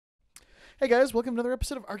Hey guys, welcome to another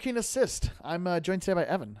episode of Arcane Assist. I'm joined today by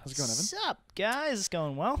Evan. How's it going, Evan? What's up, guys? It's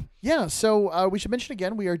going well. Yeah, so we should mention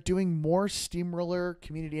again, we are doing more Steamroller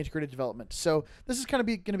community integrated development. So this is kind of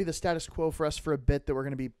going to be the status quo for us for a bit, that we're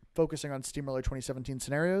going to be focusing on Steamroller 2017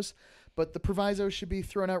 scenarios. But the proviso should be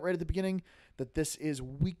thrown out right at the beginning that this is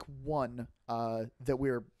week one that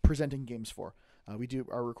we're presenting games for. We do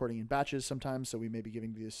our recording in batches sometimes, so we may be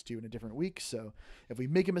giving this to you in a different week. So if we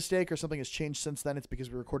make a mistake or something has changed since then, it's because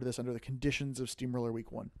we recorded this under the conditions of Steamroller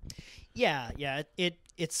Week 1. Yeah.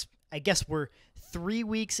 It's. I guess we're 3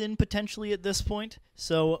 weeks in potentially at this point,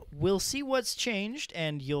 so we'll see what's changed,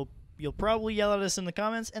 and you'll probably yell at us in the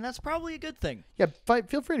comments, and that's probably a good thing. Yeah,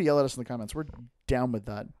 feel free to yell at us in the comments. We're down with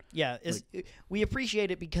that. Yeah, we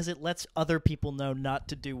appreciate it because it lets other people know not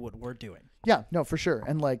to do what we're doing. Yeah, no, for sure.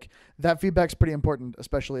 And like that feedback's pretty important,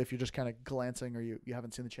 especially if you're just kind of glancing or you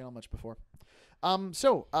haven't seen the channel much before.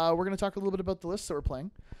 So we're going to talk a little bit about the lists that we're playing.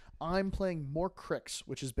 I'm playing more Cricks,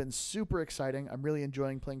 which has been super exciting. I'm really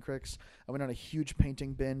enjoying playing Cricks. I went on a huge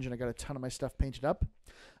painting binge, and I got a ton of my stuff painted up.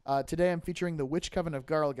 Today I'm featuring the Witch Coven of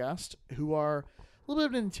Garlgast, who are a little bit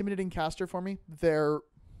of an intimidating caster for me. They're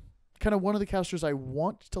kind of one of the casters I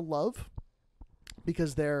want to love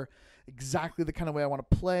because they're exactly the kind of way I want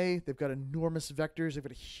to play. They've got enormous vectors. They've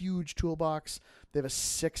got a huge toolbox. They have a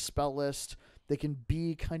 6 spell list. They can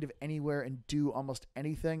be kind of anywhere and do almost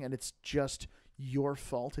anything, and it's just your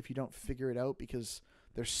fault if you don't figure it out because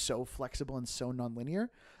they're so flexible and so nonlinear.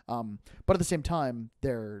 But at the same time,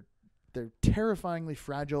 they're terrifyingly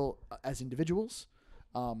fragile as individuals.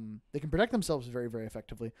 They can protect themselves very, very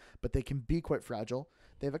effectively, but they can be quite fragile.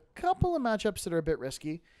 They have a couple of matchups that are a bit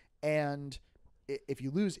risky, and if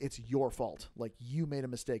you lose, it's your fault. Like, you made a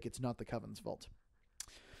mistake. It's not the Coven's fault.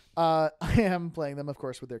 I am playing them, of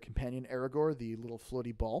course, with their companion Aragorn, the little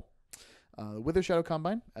floaty ball. With their Shadow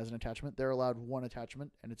Combine as an attachment. They're allowed 1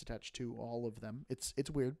 attachment, and it's attached to all of them.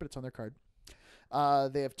 It's weird, but it's on their card.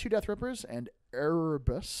 They have 2 Death Rippers and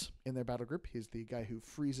Erebus in their battle group. He's the guy who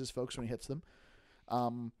freezes folks when he hits them.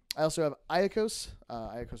 I also have Iacos,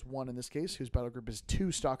 Iacos 1 in this case, whose battle group is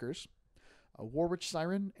 2 Stalkers, a War Witch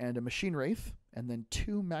Siren, and a Machine Wraith, and then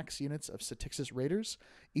 2 max units of Statixis Raiders,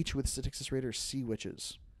 each with Statixis Raiders Sea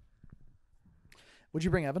Witches. What'd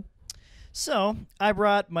you bring, Evan? So I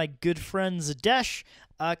brought my good friend Zaadesh,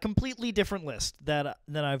 a completely different list that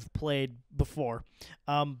I've played before.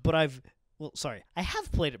 But I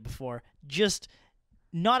have played it before, just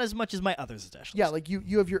not as much as my other Zaadesh list. Yeah, like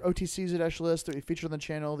you have your OTC Zaadesh list that we featured on the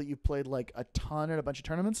channel that you've played like a ton at a bunch of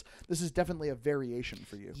tournaments. This is definitely a variation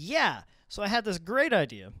for you. Yeah, so I had this great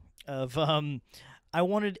idea of I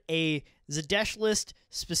wanted a Zaadesh list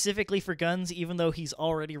specifically for guns, even though he's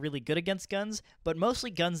already really good against guns, but mostly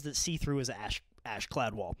guns that see through his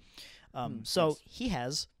ash-clad wall. So nice. he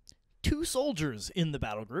has 2 soldiers in the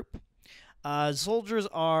battle group. Soldiers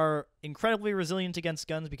are incredibly resilient against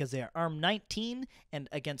guns because they are armed 19, and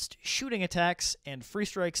against shooting attacks and free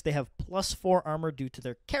strikes, they have +4 armor due to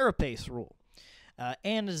their carapace rule.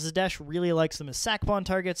 And Zaadesh really likes them as sackpawn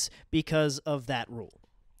targets because of that rule.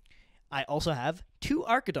 I also have 2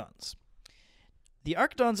 Archidons. The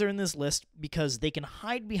Archidons are in this list because they can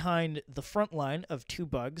hide behind the front line of 2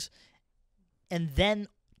 bugs and then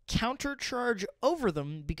countercharge over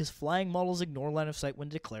them because flying models ignore line of sight when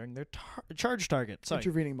declaring their charge target. Sorry,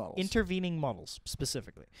 Intervening models. Intervening models,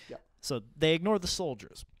 specifically. Yeah. So they ignore the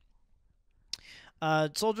soldiers.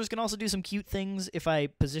 Soldiers can also do some cute things if I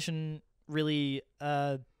position really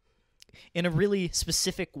in a really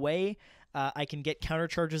specific way. I can get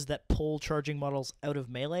countercharges that pull charging models out of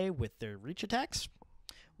melee with their reach attacks,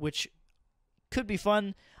 which could be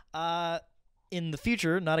fun in the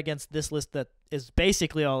future, not against this list that is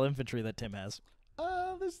basically all infantry that Tim has.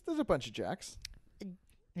 There's a bunch of jacks.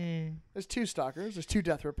 There's 2 Stalkers. There's 2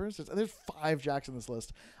 Death Rippers. There's 5 jacks in this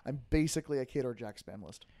list. I'm basically a Khador jack spam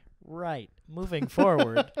list. Right. Moving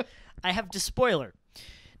forward, I have Despoiler.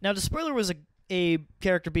 Now, Despoiler was a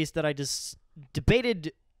character beast that I just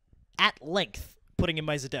debated at length putting in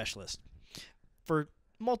my Zaadesh list for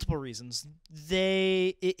multiple reasons.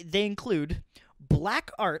 They include Black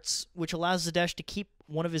Arts, which allows Zaadesh to keep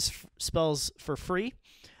one of his spells for free,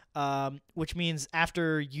 which means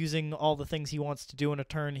after using all the things he wants to do in a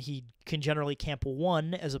turn, he can generally camp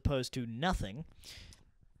 1 as opposed to nothing.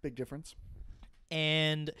 Big difference.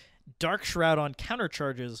 And Dark Shroud on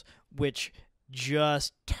countercharges, which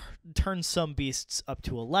just turns some beasts up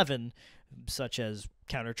to 11, such as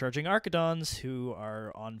countercharging Archidons, who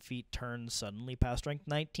are on feet turns suddenly past rank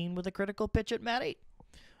 19 with a critical pitch at mat 8.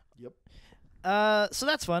 Yep. So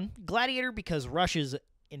that's fun. Gladiator, because Rush is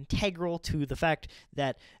integral to the fact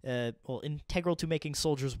that, integral to making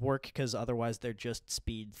soldiers work, because otherwise they're just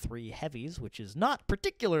speed 3 heavies, which is not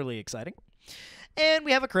particularly exciting. And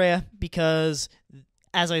we have a Kreia because,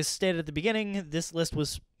 as I stated at the beginning, this list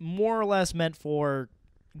was more or less meant for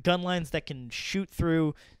gun lines that can shoot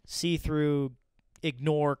through, see through,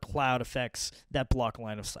 ignore cloud effects that block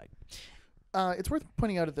line of sight. It's worth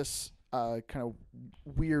pointing out at this kind of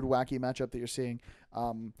weird, wacky matchup that you're seeing.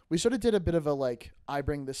 We sort of did a bit of a I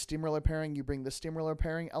bring the steamroller pairing, you bring the steamroller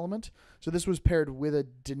pairing element. So this was paired with a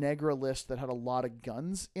Denegra list that had a lot of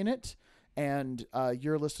guns in it. And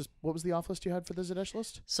your list is, what was the off list you had for the Zaadesh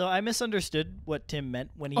list? So I misunderstood what Tim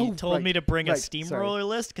meant when he told me to bring a steamroller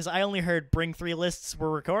list, because I only heard bring 3 lists we're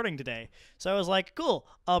recording today. So I was like, cool,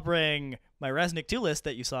 I'll bring my Resnick 2 list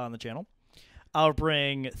that you saw on the channel. I'll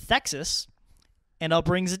bring Thexus, and I'll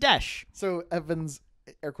bring Zaadesh. So Evan's,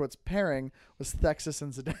 air quotes, pairing was Thexus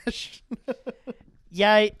and Zaadesh.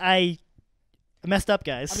 Yeah, I messed up,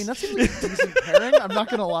 guys. I mean, that seems like a decent pairing. I'm not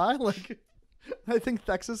going to lie. I think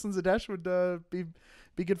Thexus and Zaadesh would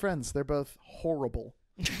be good friends. They're both horrible.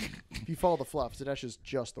 If you follow the fluff, Zaadesh is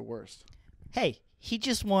just the worst. Hey, he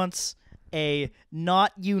just wants a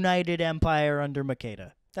not united empire under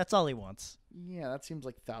Makeda. That's all he wants. Yeah, that seems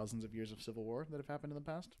like thousands of years of civil war that have happened in the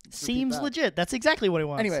past. Seems legit. That's exactly what he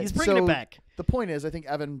wants. Anyway, he's bringing it back. The point is, I think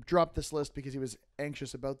Evan dropped this list because he was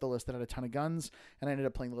anxious about the list that had a ton of guns, and I ended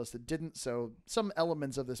up playing the list that didn't. So some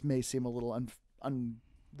elements of this may seem a little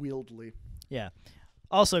unwieldy. Yeah.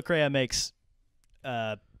 Also, Kreia makes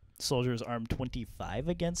soldiers armed 25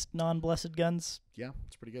 against non-blessed guns. Yeah,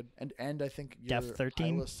 it's pretty good. And I think your Def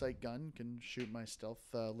 13. eyeless sight gun can shoot my stealth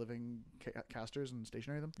living casters and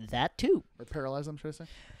stationary them. That too. Or paralyze them, should I say.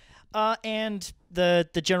 And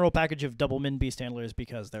the general package of double min beast handlers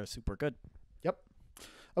because they're super good. Yep.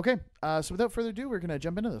 Okay, so without further ado, we're going to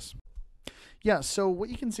jump into this. Yeah, so what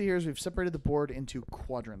you can see here is we've separated the board into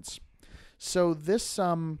quadrants. So this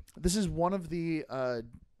is one of the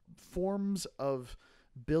forms of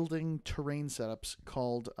building terrain setups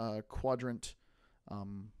called quadrant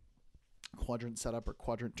setup or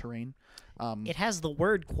quadrant terrain. It has the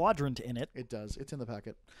word quadrant in it. It does. It's in the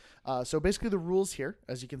packet. So basically the rules here,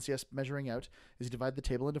 as you can see us measuring out, is you divide the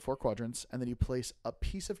table into 4 quadrants, and then you place a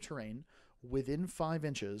piece of terrain within 5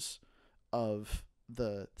 inches of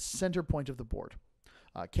the center point of the board.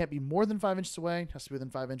 Can't be more than 5 inches away, has to be within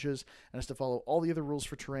 5 inches, and has to follow all the other rules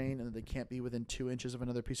for terrain, and they can't be within 2 inches of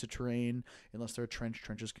another piece of terrain unless they're a trench.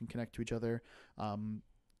 Trenches can connect to each other.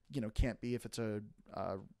 Can't be if it's a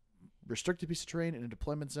restricted piece of terrain in a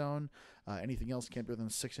deployment zone. Anything else can't be within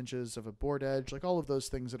 6 inches of a board edge, like all of those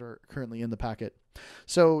things that are currently in the packet.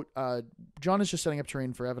 So John is just setting up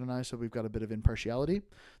terrain for Evan and I, so we've got a bit of impartiality.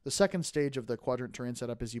 The second stage of the quadrant terrain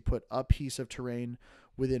setup is you put a piece of terrain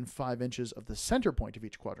within 5 inches of the center point of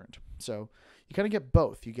each quadrant. So you kind of get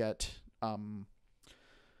both. You get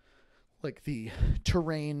the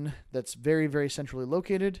terrain that's very, very centrally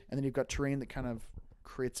located, and then you've got terrain that kind of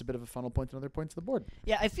creates a bit of a funnel point in other points of the board.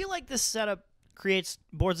 Yeah, I feel like this setup creates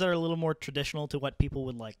boards that are a little more traditional to what people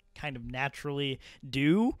would kind of naturally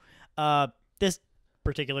do. This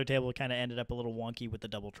particular table kind of ended up a little wonky with the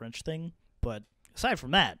double trench thing, but aside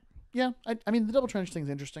from that, yeah, I mean, the double trench thing is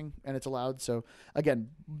interesting, and it's allowed. So,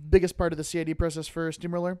 again, biggest part of the CID process for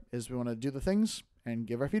Steamroller is we want to do the things and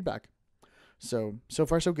give our feedback. So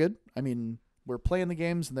far, so good. I mean, we're playing the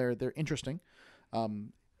games, and they're interesting.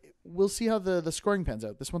 We'll see how the scoring pans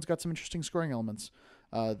out. This one's got some interesting scoring elements.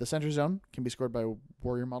 The center zone can be scored by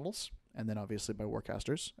warrior models, and then obviously by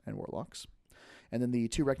warcasters and warlocks. And then the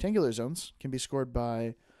 2 rectangular zones can be scored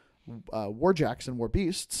by warjacks and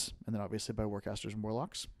warbeasts, and then obviously by warcasters and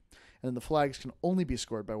warlocks. And then the flags can only be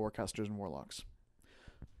scored by warcasters and warlocks.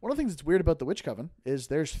 One of the things that's weird about the Witch Coven is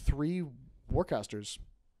there's 3 warcasters.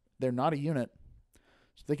 They're not a unit.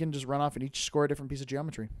 So they can just run off and each score a different piece of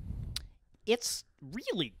geometry. It's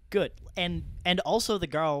really good. And also the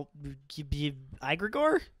Garl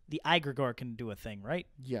Igregor? The Igregor can do a thing, right?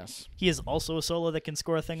 Yes. He is also a solo that can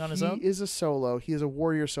score a thing on his own? He is a solo. He is a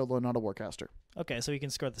warrior solo, not a warcaster. Okay, so he can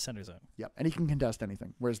score the center zone. Yep, and he can contest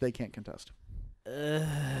anything, whereas they can't contest.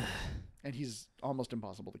 And he's almost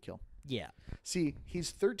impossible to kill. Yeah. See,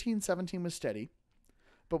 he's 13-17 with steady,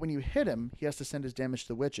 but when you hit him, he has to send his damage to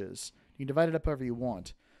the witches. You can divide it up however you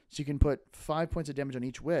want. So you can put 5 points of damage on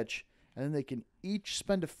each witch, and then they can each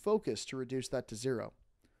spend a focus to reduce that to 0.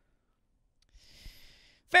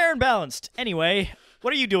 Fair and balanced. Anyway,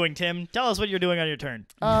 what are you doing, Tim? Tell us what you're doing on your turn.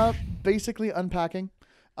 Basically unpacking.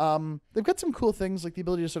 They've got some cool things like the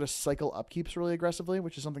ability to sort of cycle upkeeps really aggressively,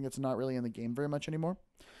 which is something that's not really in the game very much anymore.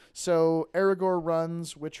 So Aragorn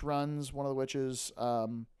runs, Witch runs, one of the witches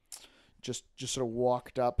just sort of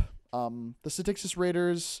walked up. The Styxis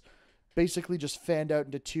Raiders basically just fanned out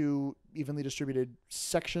into two evenly distributed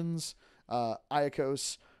sections.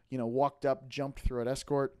 Iacos, walked up, jumped through an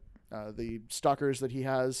escort. The stalkers that he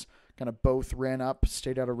has kind of both ran up,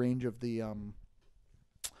 stayed out of range of the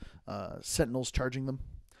sentinels charging them.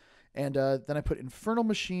 And then I put Infernal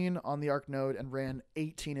Machine on the Arc Node and ran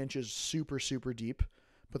 18 inches super, super deep.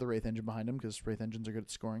 Put the Wraith Engine behind him because Wraith Engines are good at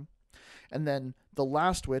scoring. And then the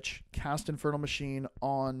last witch cast Infernal Machine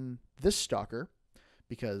on this Stalker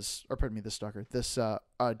this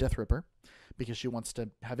Death Ripper, because she wants to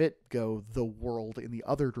have it go the world in the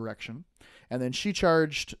other direction. And then she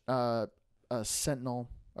charged a Sentinel,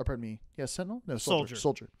 Sentinel? No,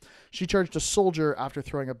 Soldier. She charged a Soldier after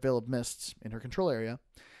throwing up Veil of Mists in her control area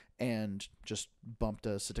and just bumped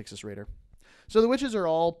a Styxis Raider. So the witches are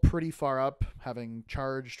all pretty far up, having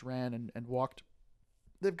charged, ran, and walked.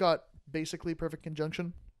 They've got basically perfect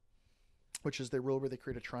conjunction, which is their rule where they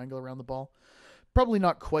create a triangle around the ball. Probably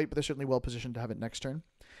not quite, but they're certainly well positioned to have it next turn.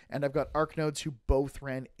 And I've got Arc Nodes who both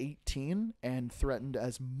ran 18 and threatened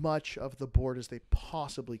as much of the board as they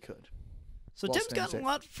possibly could. So Tim's gotten a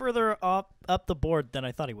lot further up the board than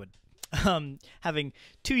I thought he would. Having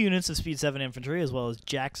 2 units of Speed 7 infantry, as well as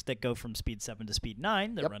jacks that go from Speed 7 to Speed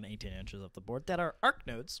 9 that run 18 inches up the board, that are Arc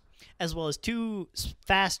Nodes, as well as 2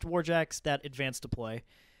 fast Warjacks that advance to play,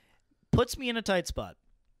 puts me in a tight spot.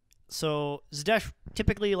 So Zaadesh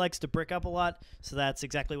typically likes to brick up a lot, so that's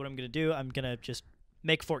exactly what I'm going to do. I'm going to just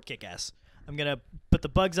make Fort kick-ass. I'm going to put the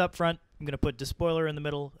bugs up front, I'm going to put Despoiler in the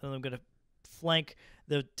middle, and I'm going to flank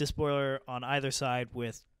the Despoiler on either side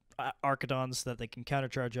with Archidons so that they can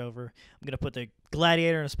countercharge over. I'm going to put the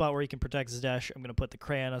Gladiator in a spot where he can protect Zaadesh. I'm going to put the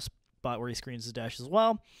Cray in a spot where he screens Zaadesh as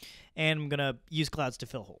well. And I'm going to use Clouds to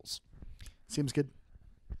fill holes. Seems good.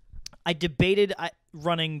 I debated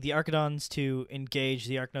running the Archidons to engage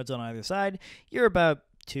the Arc Nodes on either side. You're about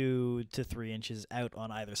 2 to 3 inches out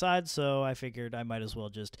on either side, so I figured I might as well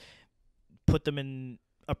just put them in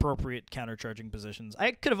appropriate countercharging positions.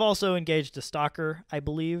 I could have also engaged a Stalker, I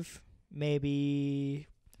believe. Maybe...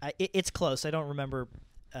 It's close. I don't remember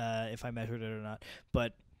if I measured it or not.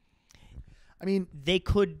 But, I mean... They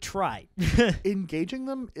could try. Engaging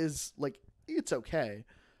them is, it's okay.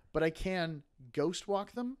 But I can Ghost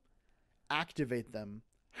Walk them, activate them,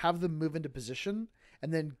 have them move into position,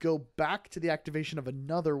 and then go back to the activation of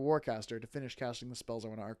another Warcaster to finish casting the spells I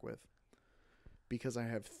want to arc with. Because I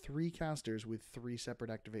have 3 casters with 3 separate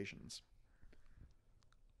activations.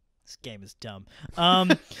 This game is dumb.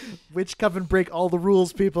 Which Coven break all the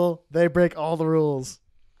rules, people? They break all the rules.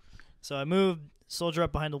 So I moved Soldier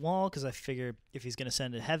up behind the wall because I figure if he's going to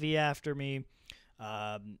send a heavy after me,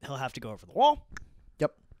 he'll have to go over the wall.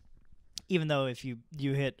 Yep. Even though if you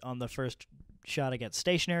hit on the first shot against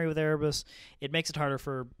stationary with Erebus, it makes it harder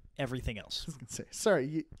for everything else. I was gonna say,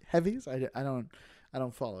 sorry, heavies? I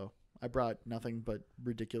don't follow. I brought nothing but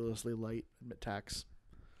ridiculously light attacks.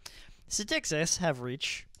 Styxis have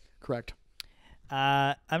reach. Correct.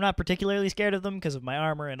 I'm not particularly scared of them because of my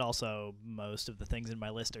armor, and also most of the things in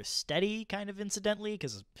my list are steady, kind of incidentally,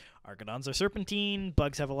 because Archidons are serpentine,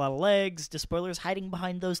 bugs have a lot of legs, Despoiler's hiding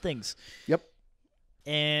behind those things. Yep.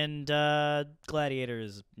 And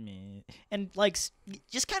Gladiators, meh. And,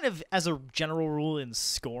 just kind of as a general rule in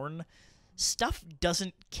Scorn, stuff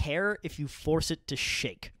doesn't care if you force it to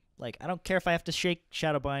shake. I don't care if I have to shake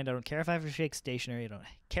Shadowbind, I don't care if I have to shake Stationary, I don't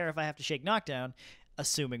care if I have to shake Knockdown,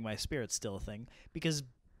 assuming my spirit's still a thing, because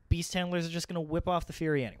Beast Handlers are just going to whip off the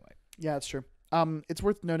Fury anyway. Yeah, that's true. It's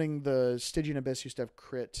worth noting the Stygian Abyss used to have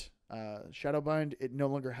crit Shadowbind. It no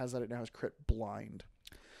longer has that. It now has crit blind.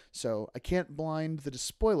 So I can't blind the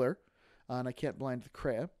Despoiler, and I can't blind the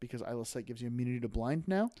Kreia, because Eyeless Sight gives you immunity to blind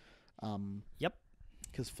now. Yep.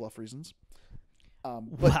 Because fluff reasons.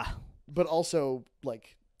 Wow. But also,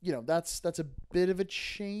 that's a bit of a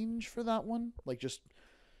change for that one. Just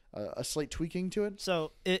a slight tweaking to it.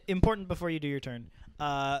 So, important before you do your turn.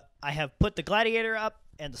 I have put the Gladiator up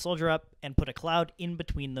and the Soldier up and put a cloud in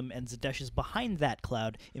between them, and Zaadesh is behind that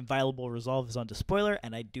cloud. Inviolable Resolve is on Despoiler,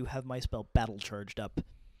 and I do have my spell Battle charged up.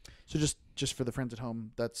 So just for the friends at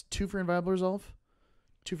home, that's 2 for Inviolable Resolve,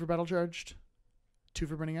 2 for Battle Charged, 2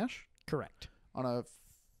 for Burning Ash? Correct. On a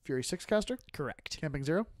Fury 6 caster? Correct. Camping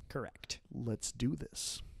 0? Correct. Let's do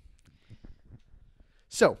this.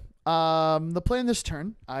 So, the plan this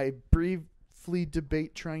turn, I briefly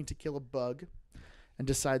debate trying to kill a bug and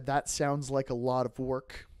decide that sounds like a lot of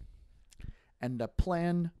work, and a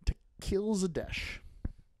plan to kill Zaadesh.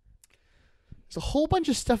 There's a whole bunch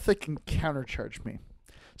of stuff that can countercharge me.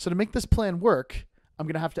 So to make this plan work, I'm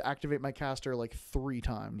going to have to activate my caster 3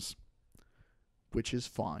 times, which is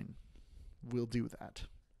fine. We'll do that.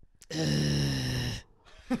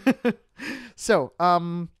 So,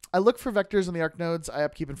 I look for vectors in the arc nodes. I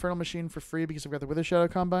upkeep Infernal Machine for free because I've got the Wither Shadow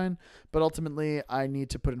Combine, but ultimately I need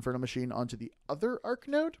to put Infernal Machine onto the other arc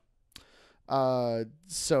node.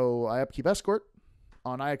 So I upkeep Escort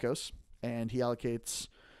on Iacos, and he allocates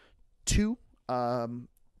 2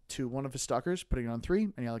 to one of his stalkers, putting it on 3,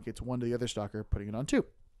 and he allocates 1 to the other stalker, putting it on 2.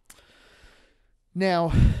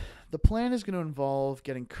 Now, the plan is going to involve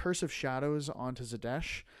getting Curse of Shadows onto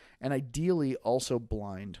Zaadesh, and ideally also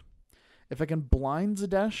Blind. If I can blind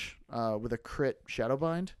Zaadesh with a crit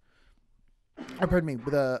Shadowbind, or pardon me,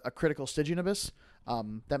 with a critical Stygian Abyss,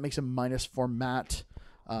 that makes him -4 mat,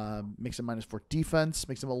 makes him -4 defense,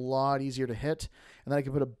 makes him a lot easier to hit, and then I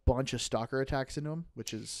can put a bunch of stalker attacks into him,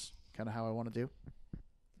 which is kind of how I want to do.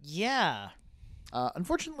 Yeah.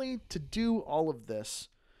 Unfortunately, to do all of this,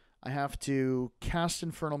 I have to cast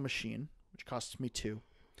Infernal Machine, which costs me 2.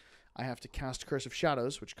 I have to cast Curse of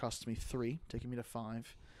Shadows, which costs me 3, taking me to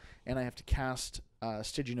 5. And I have to cast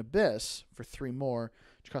Stygian Abyss for 3 more,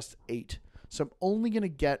 which costs 8. So I'm only going to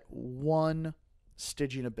get 1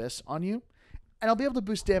 Stygian Abyss on you, and I'll be able to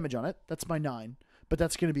boost damage on it. That's my 9, but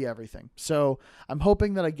that's going to be everything. So I'm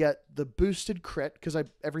hoping that I get the boosted crit, because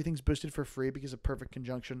everything's boosted for free because of Perfect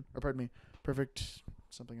Conjunction. Or pardon me, Perfect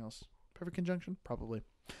something else. Perfect Conjunction? Probably.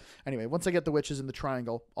 Anyway, once I get the witches in the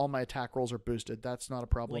triangle, all my attack rolls are boosted. That's not a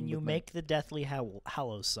problem. When you make the Deathly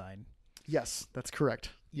Hallows sign. Yes, that's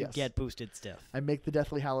correct. You Yes. get boosted stuff. I make the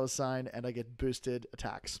Deathly Hallows sign, and I get boosted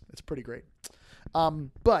attacks. It's pretty great.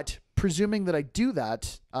 But presuming that I do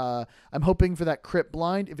that, I'm hoping for that crit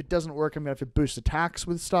blind. If it doesn't work, I'm going to have to boost attacks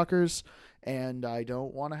with stalkers, and I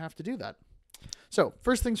don't want to have to do that. So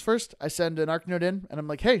first things first, I send an arc node in, and I'm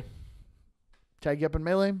like, hey, tag you up in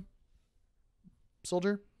melee.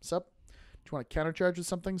 Soldier, sup? Do you want to countercharge with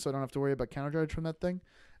something so I don't have to worry about countercharge from that thing?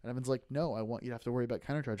 And Evan's like, no, I want you to have to worry about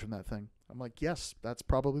countercharge from that thing. I'm like, yes, that's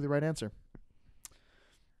probably the right answer.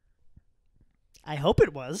 I hope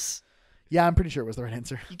it was. Yeah, I'm pretty sure it was the right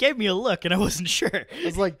answer. You gave me a look, and I wasn't sure. I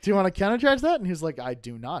was like, do you want to countercharge that? And he was like, I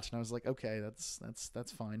do not. And I was like, okay, that's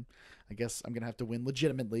fine. I guess I'm going to have to win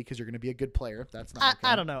legitimately because you're going to be a good player. That's not okay.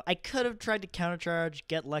 I don't know. I could have tried to countercharge,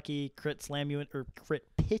 get lucky, crit slam you, or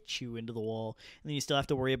crit pitch you into the wall, and then you still have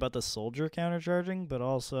to worry about the soldier countercharging, but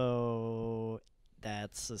also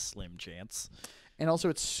that's a slim chance. And also,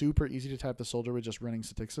 it's super easy to type the soldier with just running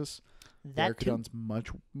Statixis. That too. Archidon's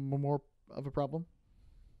much more of a problem.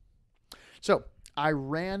 So I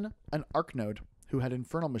ran an Arc Node who had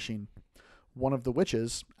Infernal Machine. One of the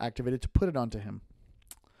witches activated to put it onto him.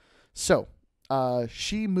 So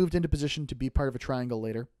she moved into position to be part of a triangle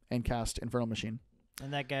later and cast Infernal Machine.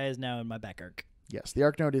 And that guy is now in my back arc. Yes, the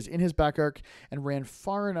Arc Node is in his back arc and ran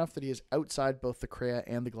far enough that he is outside both the Kreia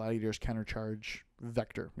and the Gladiator's countercharge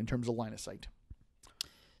vector in terms of line of sight.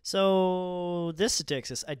 So this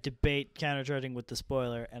Statixis, I debate countercharging with the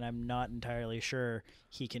spoiler, and I'm not entirely sure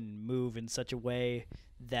he can move in such a way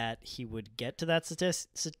that he would get to that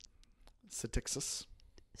Statixis.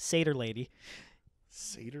 Satyr Lady.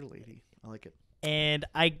 Satyr Lady. I like it. And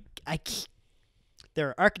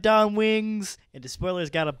there are Archidon wings, and the spoiler's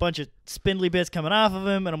got a bunch of spindly bits coming off of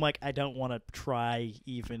him, and I'm like, I don't want to try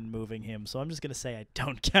even moving him, so I'm just going to say I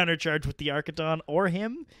don't countercharge with the Archidon or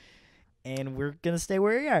him. And we're going to stay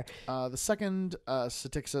where we are. The second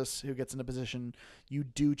Statixis who gets in a position, you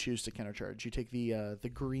do choose to countercharge. You take the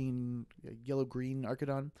green, yellow-green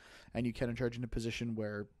Archidon, and you countercharge in a position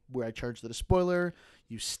where I charge the Despoiler,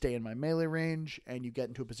 you stay in my melee range, and you get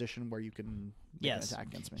into a position where you can make an attack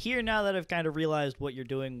against me. Here, now that I've kind of realized what you're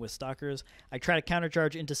doing with Stalkers, I try to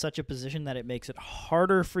countercharge into such a position that it makes it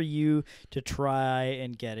harder for you to try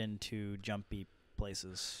and get into jumpy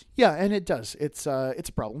places. Yeah, and it does. It's a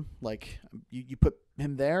problem. Like you put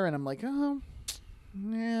him there, and I'm like, oh,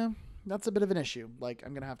 yeah, that's a bit of an issue. Like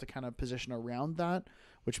I'm gonna have to kind of position around that,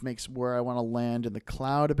 which makes where I want to land in the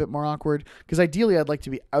cloud a bit more awkward. Because ideally, I'd like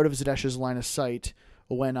to be out of Zaadesh's line of sight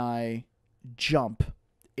when I jump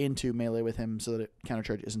into melee with him, so that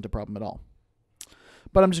countercharge isn't a problem at all.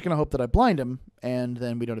 But I'm just going to hope that I blind him, and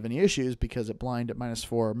then we don't have any issues, because at blind at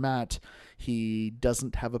 -4 mat, he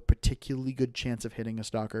doesn't have a particularly good chance of hitting a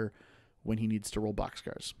stalker when he needs to roll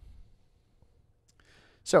boxcars.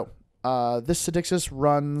 So, this Statixis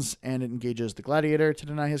runs and it engages the Gladiator to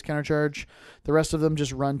deny his countercharge. The rest of them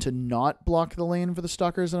just run to not block the lane for the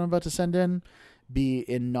stalkers that I'm about to send in, be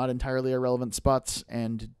in not entirely irrelevant spots,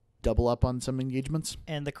 and double up on some engagements.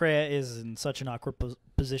 And the Kreia is in such an awkward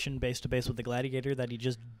position base to base with the Gladiator that he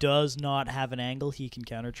just does not have an angle he can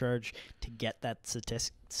countercharge to get that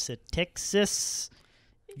Statixis.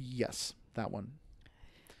 Yes, that one.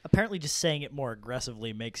 Apparently just saying it more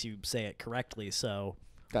aggressively makes you say it correctly, so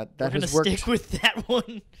That We're has gonna worked. stick with that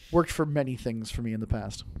one. Worked for many things for me in the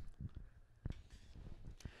past.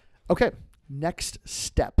 Okay, next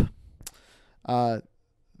step. I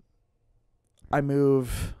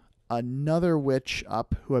move another witch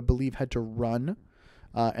up who I believe had to run.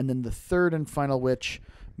 And then the third and final witch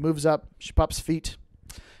moves up. She pops feet.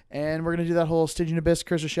 And we're going to do that whole Stygian Abyss,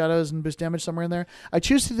 Curse of Shadows, and boost damage somewhere in there. I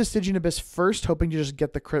choose to do the Stygian Abyss first, hoping to just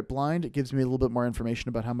get the crit blind. It gives me a little bit more information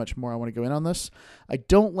about how much more I want to go in on this. I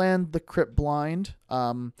don't land the crit blind.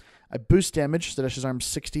 I boost damage. Zaadesh's arm's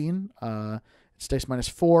 16. It's dice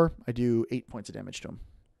 -4. I do 8 points of damage to him.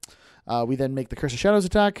 We then make the Curse of Shadows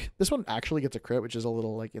attack. This one actually gets a crit, which is a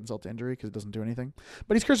little like insult to injury because it doesn't do anything.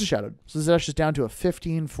 But he's Curse of Shadowed. So Zaadesh is down to a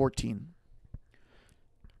 15-14.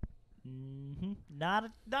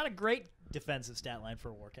 Not a great defensive stat line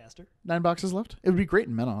for a Warcaster. 9 boxes left. It would be great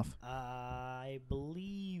in Menoth. I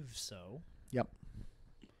believe so. Yep.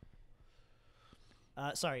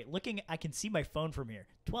 Sorry, I can see my phone from here.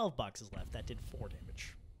 12 boxes left. That did 4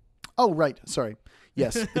 damage. Oh, right. Sorry.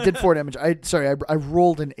 Yes, it did 4 damage. I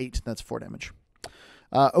rolled an 8. That's 4 damage.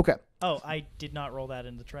 Okay. Oh, I did not roll that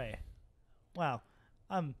in the tray. Wow.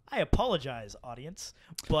 I apologize, audience,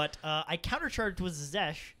 but I countercharged with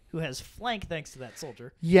Zaadesh, who has flank thanks to that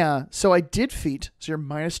soldier. Yeah, so I did feat, so you're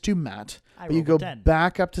 -2 mat, but you go 10.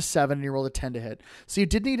 back up to 7 and you rolled a 10 to hit. So you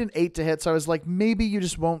did need an 8 to hit, so I was like, maybe you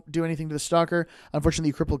just won't do anything to the Stalker. Unfortunately,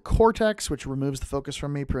 you crippled Cortex, which removes the focus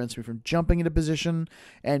from me, prevents me from jumping into position,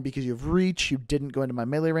 and because you have reach, you didn't go into my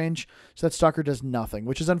melee range, so that Stalker does nothing,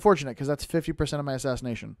 which is unfortunate, because that's 50% of my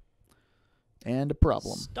assassination. And a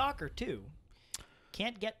problem. Stalker 2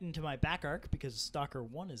 can't get into my back arc because Stalker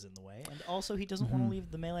 1 is in the way, and also he doesn't want to leave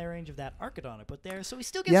the melee range of that Archidon I put there, so he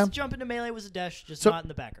still gets to jump into melee with Zaadesh, just not in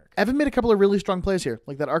the back arc. Evan made a couple of really strong plays here.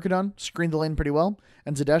 Like that Archidon screened the lane pretty well,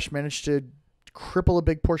 and Zaadesh managed to cripple a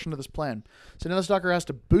big portion of this plan. So now the Stalker has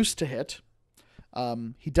to boost to hit.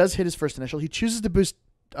 He does hit his first initial. He chooses to boost,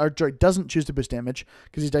 or sorry, doesn't choose to boost damage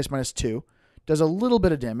because he's dice -2. Does a little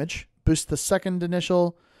bit of damage, boosts the second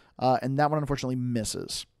initial, and that one unfortunately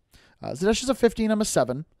misses. Zaadesh is a 15, I'm a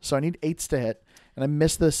 7, so I need 8s to hit, and I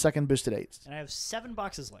missed the second boosted 8s. And I have 7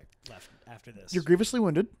 boxes left after this. You're grievously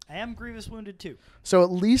wounded. I am grievous wounded too. So at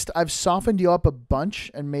least I've softened you up a bunch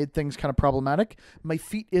and made things kind of problematic. My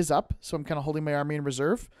feet is up, so I'm kind of holding my army in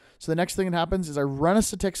reserve. So the next thing that happens is I run a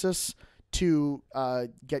Statixis to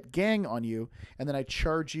get gang on you, and then I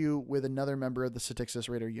charge you with another member of the Statixis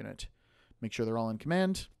Raider unit. Make sure they're all in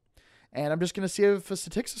command. And I'm just going to see if a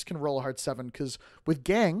Statixis can roll a hard 7, because with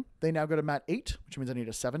gang, they now go to mat 8, which means I need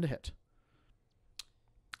a 7 to hit.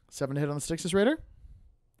 7 to hit on the Statixis Raider.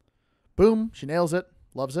 Boom. She nails it.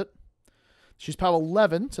 Loves it. She's POW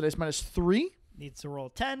 11, so dice -3. Needs to roll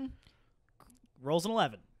 10. Rolls an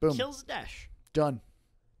 11. Boom. Kills Dash. Done.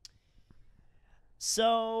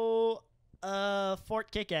 So,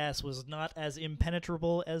 Fort Kickass was not as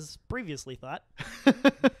impenetrable as previously thought.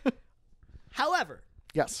 However,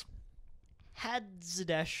 Yes. had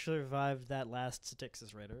Zaadesh survived that last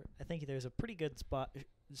Statixis Raider, I think there's a pretty good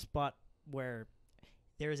spot where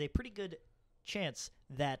there is a pretty good chance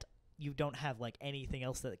that you don't have like anything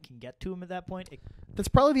else that can get to him at that point. That's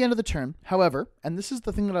probably the end of the turn. However, and this is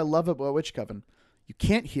the thing that I love about Witch Coven, you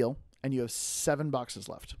can't heal, and you have 7 boxes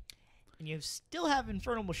left. And you still have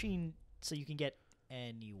Infernal Machine, so you can get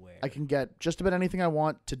anywhere. I can get just about anything I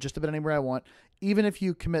want to just about anywhere I want. Even if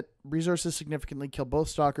you commit resources significantly, kill both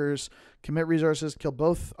Stalkers, commit resources, kill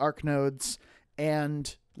both Arc Nodes,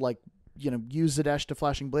 and like, you know, use Zaadesh to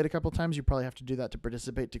Flashing Blade a couple times. You probably have to do that to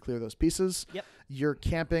participate to clear those pieces. Yep. You're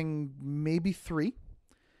camping maybe 3,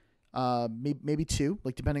 maybe 2,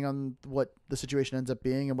 like depending on what the situation ends up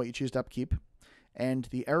being and what you choose to upkeep. And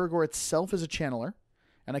the Aragorn itself is a channeler,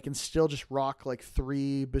 and I can still just rock like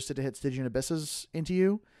 3 boosted to hit Stygian Abysses into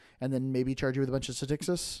you, and then maybe charge you with a bunch of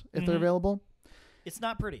Statixis if they're available. It's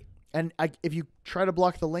not pretty. And if you try to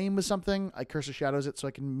block the lane with something, I Curse of Shadows it so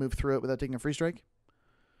I can move through it without taking a free strike.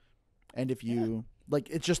 And if you like,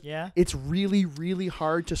 it's just it's really, really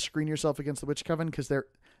hard to screen yourself against the Witch Coven because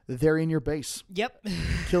they're in your base. Yep.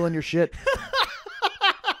 Killing your shit.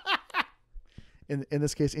 In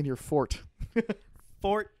this case, in your fort.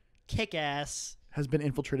 Fort Kickass has been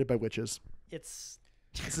infiltrated by witches. This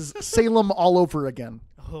is Salem all over again.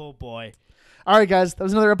 Oh boy. All right, guys, that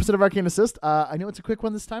was another episode of Arcane Assist. I know it's a quick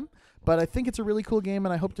one this time, but I think it's a really cool game,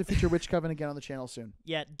 and I hope to feature Witch Coven again on the channel soon.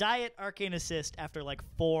 Yeah, Diet Arcane Assist after like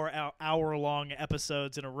 4 hour-long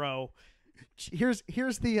episodes in a row. Here's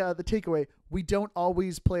the takeaway. We don't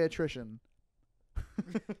always play attrition.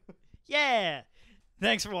 Yeah.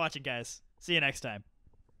 Thanks for watching, guys. See you next time.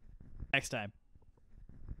 Next time.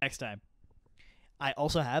 I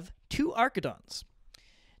also have 2 Archidons.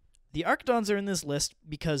 The Archidons are in this list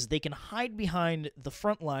because they can hide behind the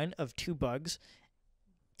front line of 2 bugs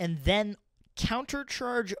and then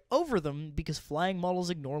countercharge over them because flying models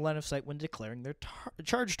ignore line of sight when declaring their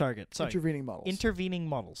charge target. Sorry, Intervening models. Intervening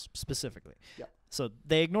models, specifically. Yeah. So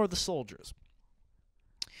they ignore the soldiers.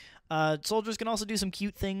 Soldiers can also do some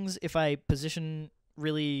cute things if I position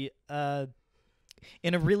really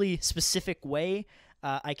in a really specific way.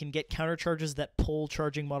 I can get countercharges that pull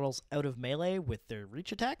charging models out of melee with their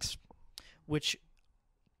reach attacks, which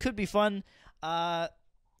could be fun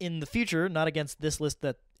in the future, not against this list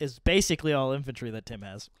that is basically all infantry that Tim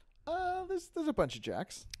has. There's a bunch of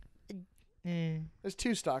jacks. There's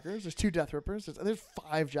 2 stalkers. There's 2 death rippers. There's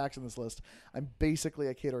 5 jacks in this list. I'm basically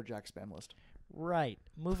a Khador jack spam list. Right.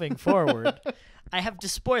 Moving forward, I have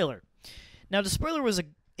Despoiler. Now, Despoiler was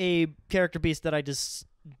a character beast that I just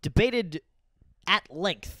debated at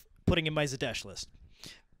length putting in my Zaadesh list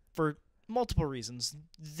for multiple reasons.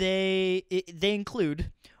 They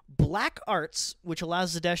include Black Arts, which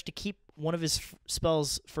allows Zaadesh to keep one of his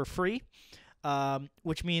spells for free,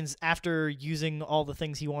 which means after using all the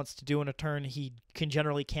things he wants to do in a turn, he can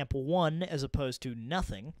generally camp 1 as opposed to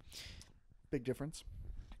nothing. Big difference.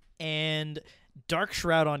 And Dark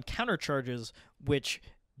Shroud on countercharges, which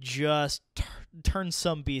just turns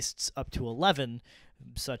some beasts up to 11,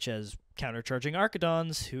 such as countercharging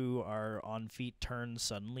Archidons, who are on feet turn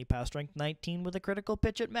suddenly past rank 19 with a critical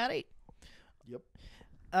pitch at mat 8. Yep.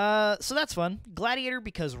 So that's fun. Gladiator,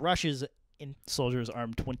 because rushes in soldiers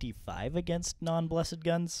arm 25 against non-blessed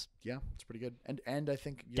guns. Yeah, it's pretty good. And I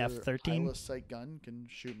think your Def 13. eyeless sight gun can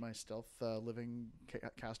shoot my stealth living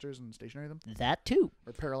casters and stationary them. That too.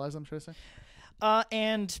 Or paralyze them, should I say?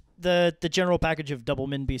 And the general package of double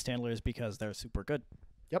min beast handlers because they're super good.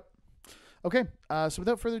 Yep. Okay, so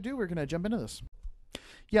without further ado, we're going to jump into this.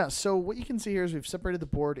 Yeah, so what you can see here is we've separated the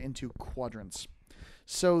board into quadrants.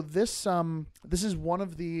 So this is one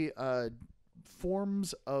of the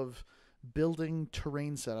forms of building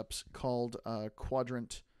terrain setups called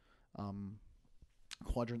quadrant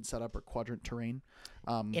setup or quadrant terrain.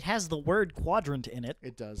 It has the word quadrant in it.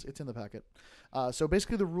 It does. It's in the packet. So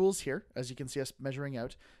basically the rules here, as you can see us measuring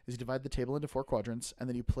out, is you divide the table into 4 quadrants, and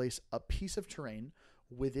then you place a piece of terrain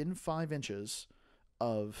within 5 inches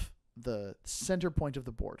of the center point of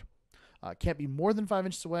the board. Can't be more than 5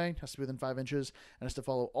 inches away, has to be within 5 inches, and has to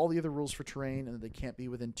follow all the other rules for terrain, and they can't be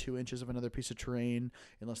within 2 inches of another piece of terrain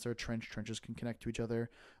unless they're a trench. Trenches can connect to each other.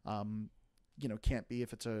 Can't be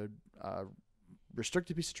if it's a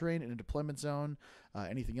restricted piece of terrain in a deployment zone.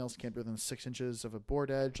 Anything else can't be within 6 inches of a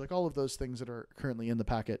board edge, like all of those things that are currently in the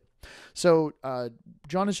packet. So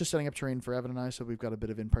John is just setting up terrain for Evan and I, so we've got a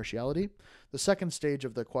bit of impartiality. The second stage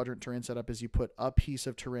of the quadrant terrain setup is you put a piece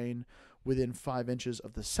of terrain within 5 inches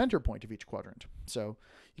of the center point of each quadrant. So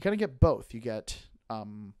you kind of get both. You get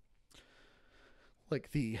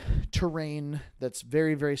like the terrain that's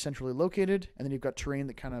very, very centrally located, and then you've got terrain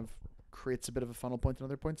that kind of creates a bit of a funnel point in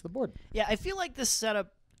other points of the board. Yeah, I feel like this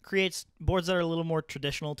setup creates boards that are a little more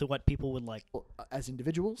traditional to what people would like. As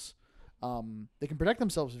individuals, they can protect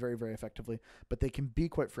themselves very, very effectively, but they can be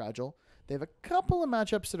quite fragile. They have a couple of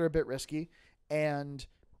matchups that are a bit risky, and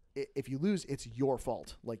if you lose, it's your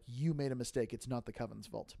fault. Like, you made a mistake. It's not the Coven's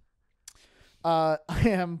fault. I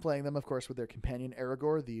am playing them, of course, with their companion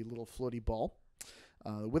Aragorn, the little floaty ball.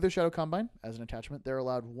 With their Shadow Combine as an attachment, they're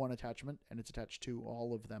allowed 1 attachment, and it's attached to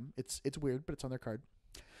all of them. It's weird, but it's on their card.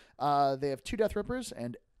 They have 2 Death Rippers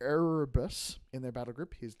and Erebus in their battle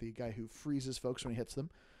group. He's the guy who freezes folks when he hits them.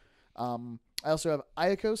 I also have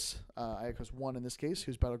Iacos, Iacos 1 in this case,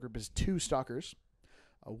 whose battle group is 2 Stalkers,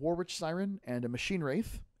 a Warwitch Siren, and a Machine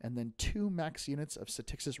Wraith, and then 2 max units of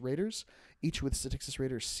Styxis Raiders, each with Styxis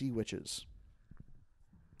Raider Sea Witches.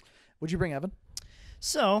 What'd you bring, Evan?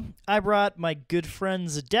 So I brought my good friend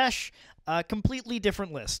Zaadesh, a completely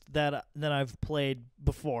different list than I've played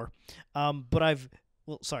before. I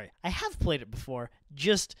have played it before,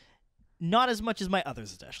 just not as much as my other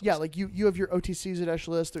Zaadesh list. Yeah, like you have your OTC Zaadesh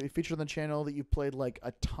list that you featured on the channel that you've played like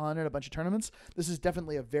a ton at a bunch of tournaments. This is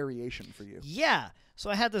definitely a variation for you. Yeah, so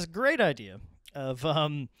I had this great idea of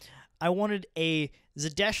I wanted a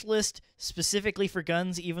Zaadesh list specifically for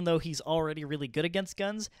guns, even though he's already really good against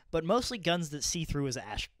guns, but mostly guns that see through his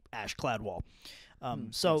ash clad wall.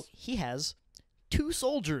 So nice. he has 2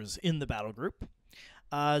 soldiers in the battle group.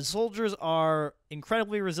 Soldiers are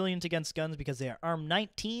incredibly resilient against guns because they are arm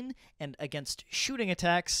 19, and against shooting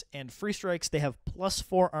attacks and free strikes, they have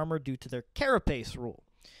 +4 armor due to their carapace rule.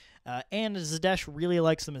 And Zaadesh really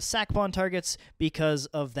likes them as sack pawn targets because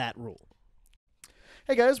of that rule.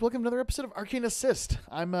 Hey guys, welcome to another episode of Arcane Assist.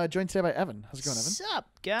 I'm joined today by Evan. How's it going, Evan? What's up,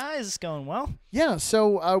 guys? It's going well. Yeah,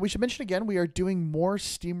 so we should mention again, we are doing more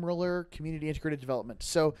Steamroller community integrated development.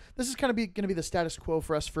 So this is kind of going to be the status quo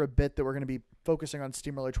for us for a bit, that we're going to be focusing on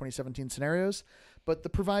Steamroller 2017 scenarios. But the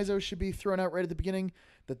proviso should be thrown out right at the beginning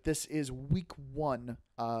that this is week one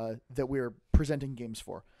that we're presenting games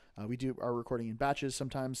for. We do our recording in batches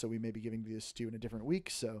sometimes, so we may be giving this to you in a different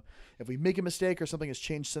week. So if we make a mistake or something has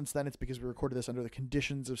changed since then, it's because we recorded this under the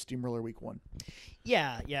conditions of Steamroller Week 1.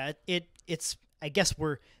 Yeah. It's. I guess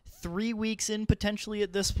we're 3 weeks in potentially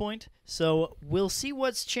at this point, so we'll see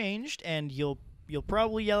what's changed, and you'll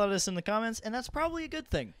probably yell at us in the comments, and that's probably a good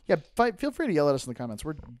thing. Yeah, feel free to yell at us in the comments.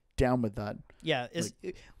 We're down with that. Yeah,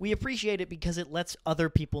 we appreciate it because it lets other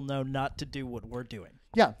people know not to do what we're doing.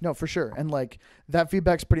 Yeah, no, for sure. And like that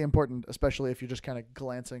feedback's pretty important, especially if you're just kind of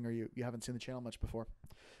glancing or you haven't seen the channel much before.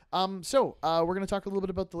 So we're going to talk a little bit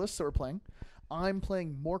about the lists that we're playing. I'm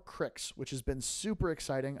playing more Cricks, which has been super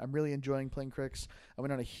exciting. I'm really enjoying playing Cricks. I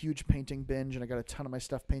went on a huge painting binge, and I got a ton of my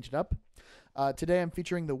stuff painted up. Today I'm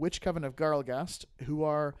featuring the Witch Coven of Garlgast, who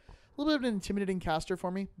are a little bit of an intimidating caster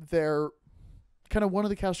for me. They're kind of one of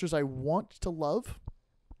the casters I want to love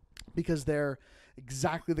because they're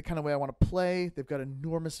exactly the kind of way I want to play. They've got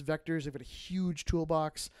enormous vectors. They've got a huge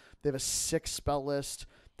toolbox. They have a 6 spell list.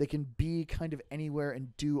 They can be kind of anywhere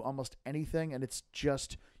and do almost anything, and it's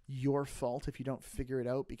just your fault if you don't figure it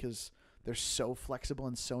out because they're so flexible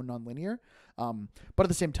and so nonlinear. But at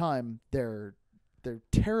the same time, they're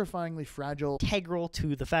terrifyingly fragile. Integral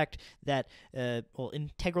to the fact that,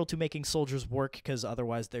 integral to making soldiers work, because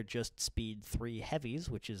otherwise they're just speed 3 heavies,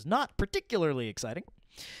 which is not particularly exciting.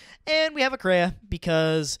 And we have a Kreia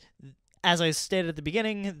because, as I stated at the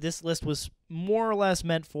beginning, this list was more or less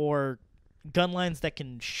meant for gun lines that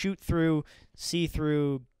can shoot through, see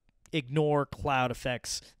through, ignore cloud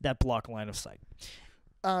effects that block line of sight.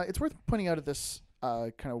 It's worth pointing out at this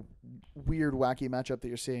kind of weird, wacky matchup that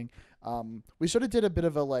you're seeing. We sort of did a bit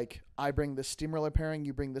of a I bring the Steamroller pairing,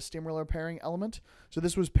 you bring the Steamroller pairing element. So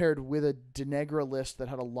this was paired with a Denegra list that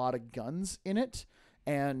had a lot of guns in it.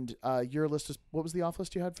 And your list is, what was the off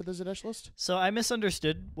list you had for the Zaadesh list? So I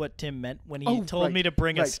misunderstood what Tim meant when he told me to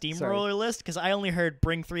bring a Steamroller list, because I only heard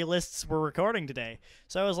bring 3 lists we're recording today.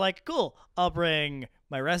 So I was like, cool, I'll bring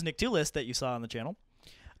my Resnick 2 list that you saw on the channel.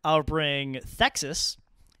 I'll bring Thexus,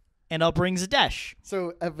 and I'll bring Zaadesh.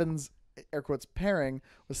 So Evan's, air quotes, pairing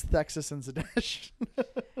was Thexus and Zaadesh.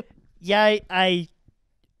 Yeah, I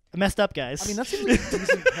messed up, guys. I mean, that seems like a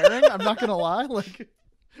decent pairing. I'm not going to lie.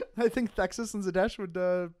 I think Thexus and Zaadesh would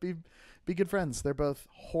be good friends. They're both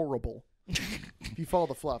horrible. If you follow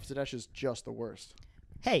the fluff, Zaadesh is just the worst.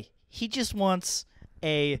 Hey, he just wants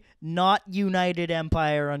a not united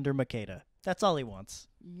empire under Makeda. That's all he wants.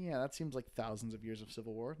 Yeah, that seems like thousands of years of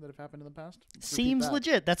civil war that have happened in the past. Seems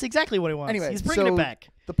legit. That's exactly what he wants. Anyway, he's bringing it back.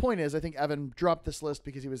 The point is, I think Evan dropped this list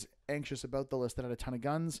because he was anxious about the list that had a ton of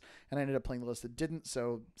guns, and I ended up playing the list that didn't.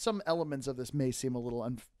 So some elements of this may seem a little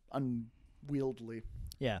unwieldy.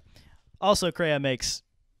 Yeah. Also, Kreia makes